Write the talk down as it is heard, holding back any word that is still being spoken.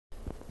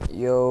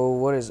Yo,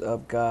 what is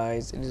up,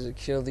 guys? It is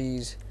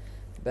Achilles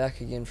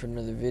back again for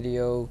another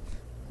video.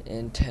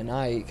 And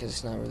tonight, because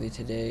it's not really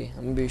today,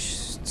 I'm gonna be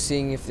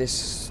seeing if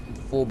this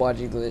full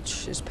body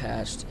glitch is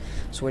patched.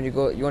 So when you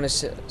go, you want to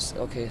sit.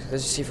 Okay,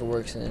 let's just see if it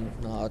works, and then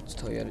no, I'll just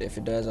tell you how to, if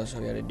it does, I'll show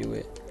you how to do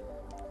it.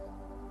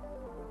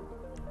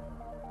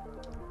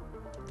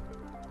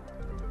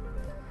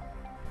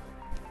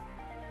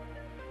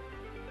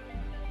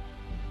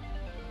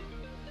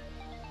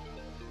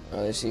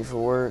 Alright, let's see if it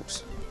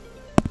works.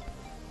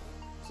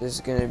 This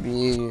is gonna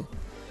be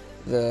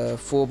the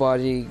full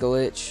body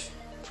glitch,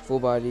 full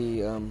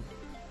body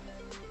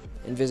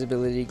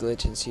invisibility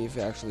glitch, and see if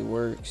it actually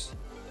works.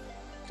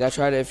 I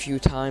tried it a few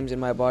times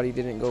and my body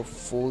didn't go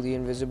fully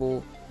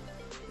invisible.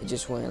 It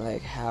just went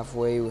like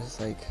halfway with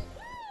like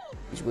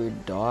these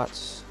weird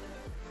dots.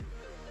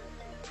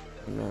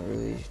 I'm not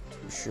really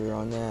too sure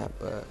on that,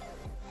 but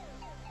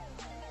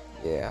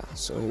yeah,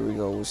 so here we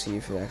go. We'll see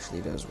if it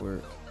actually does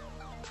work.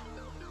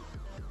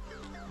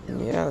 And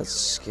yeah,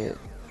 let's get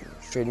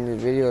straight into the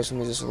video as soon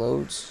as this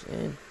loads.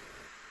 And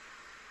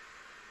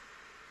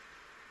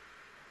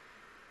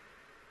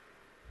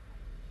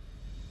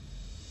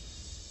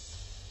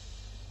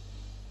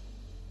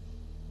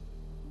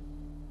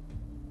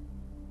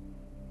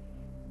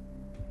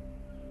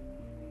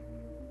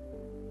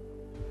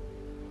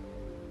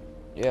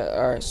yeah,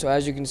 alright, so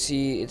as you can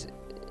see,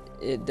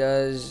 it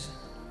doesn't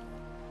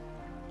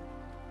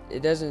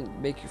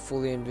make you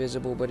fully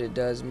invisible, but it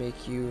does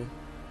make you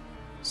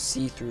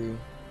see-through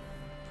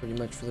pretty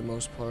much for the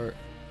most part.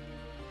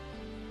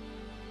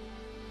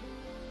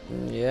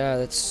 And yeah,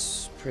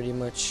 that's pretty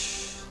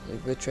much the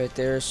glitch right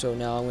there. So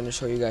now I'm going to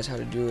show you guys how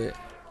to do it.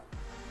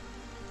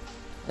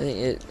 I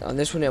think on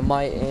this one it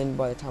might end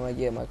by the time I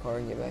get in my car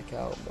and get back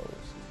out, but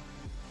we'll see.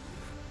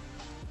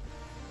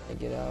 I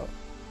get out.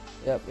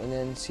 Yep, and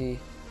then see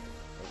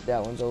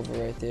that one's over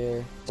right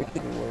there. It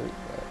didn't work,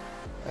 but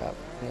crap, I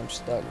think I'm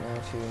stuck now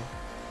too.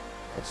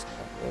 That's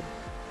not good.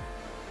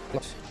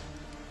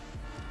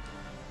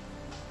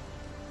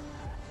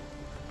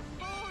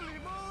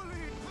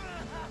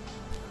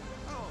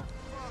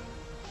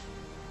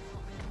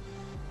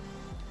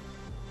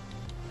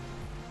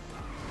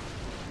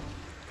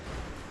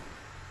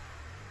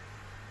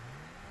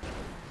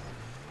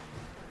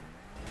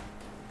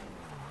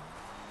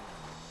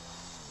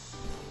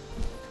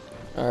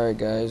 Alright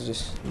guys,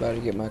 just about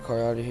to get my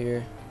car out of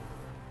here.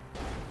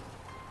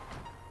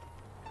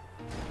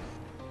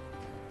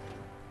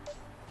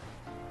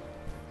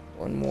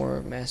 One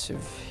more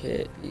massive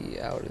hit, be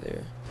out of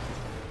there.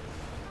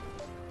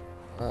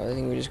 I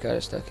think we just got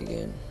it stuck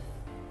again.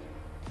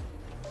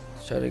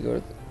 Let's try to go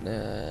to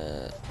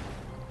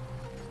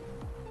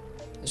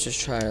let's just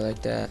try it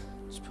like that.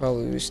 It's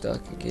probably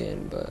stuck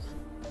again, but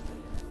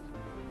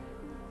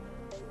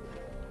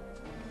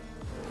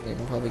I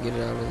can probably get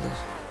it out of this.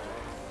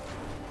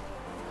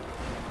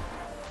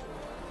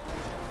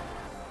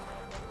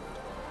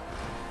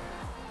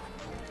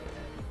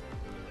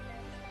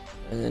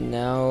 And then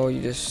now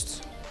you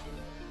just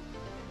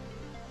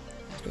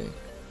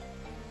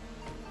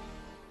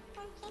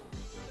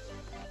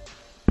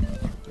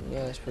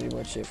yeah, that's pretty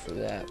much it for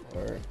that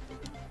part.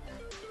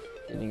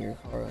 Getting your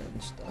car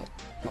unstuck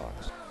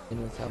box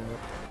in without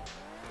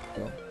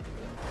no.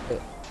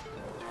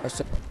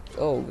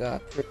 Oh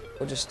god,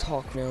 we'll just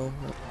talk now.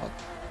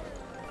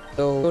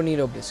 So we don't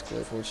need a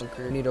biscuit for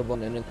we need a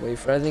button and wait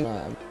for anything.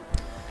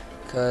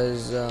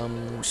 Because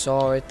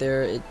saw right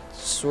there, it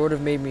sort of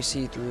made me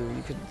see through.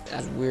 You could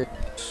add weird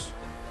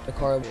the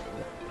car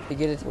to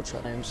get it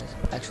multiple times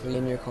actually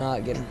in your car,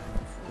 not getting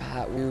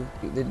hat wheel,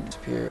 it didn't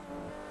disappear.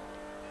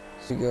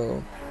 So you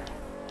go.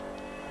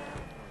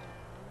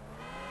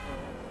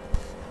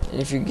 And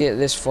if you get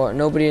this far,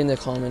 nobody in the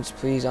comments,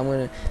 please. I'm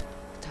gonna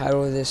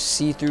title this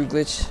see-through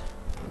glitch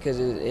because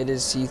it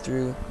is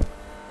see-through,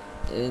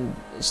 and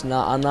it's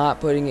not. I'm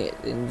not putting it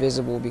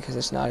invisible because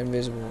it's not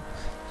invisible.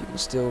 You can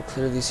still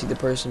clearly see the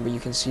person, but you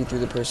can see through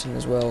the person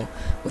as well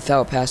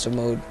without passive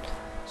mode.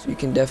 So you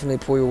can definitely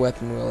pull your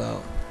weapon wheel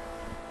out.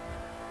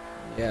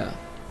 Yeah.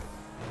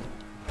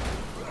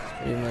 That's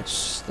pretty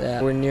much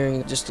that. We're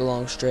nearing just a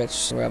long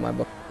stretch. We're at my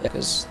butt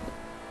because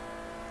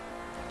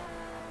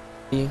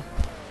here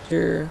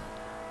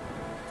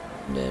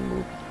and then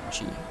move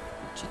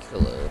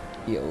killer.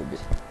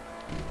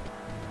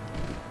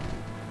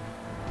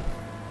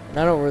 And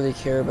I don't really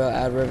care about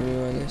ad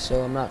revenue on this,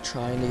 so I'm not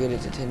trying to get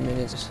it to 10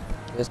 minutes.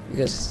 Just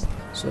because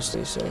it's supposed to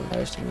be so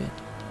nice to me.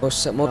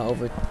 Most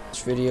over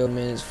this video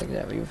minutes like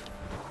that view.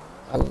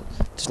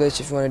 Just let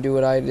you if you want to do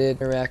what I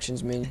did.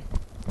 Interactions menu.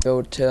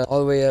 Go to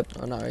all the way up.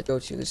 Oh, not right. Go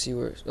to the see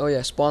where. Oh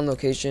yeah, spawn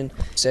location.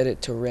 Set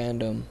it to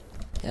random.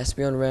 It has to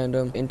be on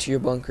random. Into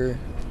your bunker.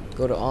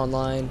 Go to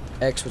online.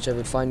 X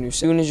whichever. Find new. As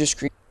soon as your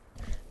screen.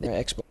 Then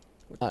X.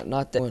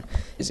 Not that one.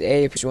 Is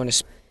A if you want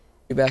to.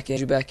 You back in.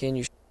 You back in.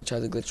 You see how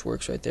the glitch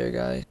works right there,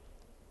 guys.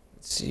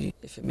 Let's see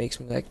if it makes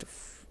me like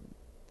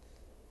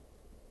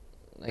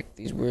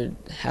these weird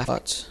half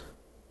dots.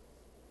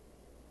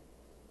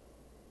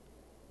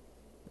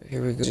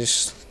 Here we go.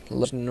 Just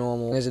look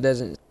normal as it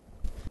doesn't.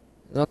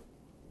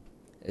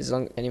 as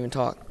long can't even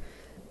talk,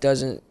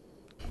 doesn't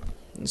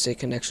say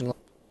connection,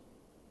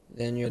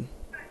 then you're.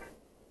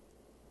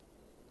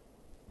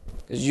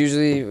 Because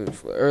usually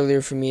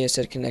earlier for me it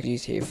said connect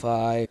GTA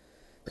 5,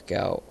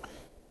 workout.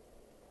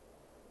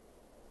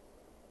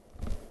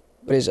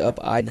 What is up?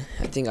 I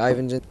think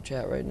Ivan's in the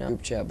chat right now,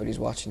 group chat, but he's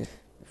watching it.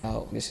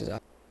 Oh, this is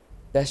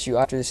that's you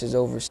after this is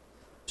over.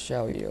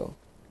 Shall we, yo?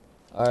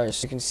 Alright,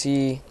 so you can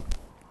see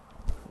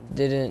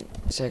didn't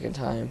second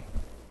time.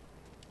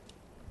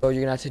 So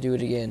you're gonna have to do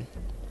it again.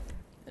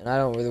 And I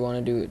don't really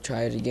want to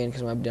try it again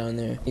because I'm down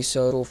there.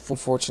 So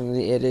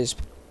unfortunately it is.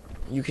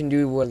 You can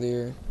do what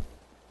earlier.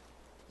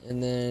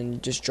 And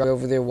then just drive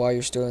over there while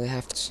you're still in the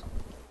half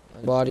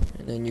body,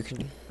 and then you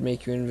can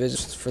make you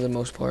invisible for the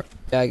most part.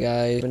 Yeah,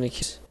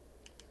 guys.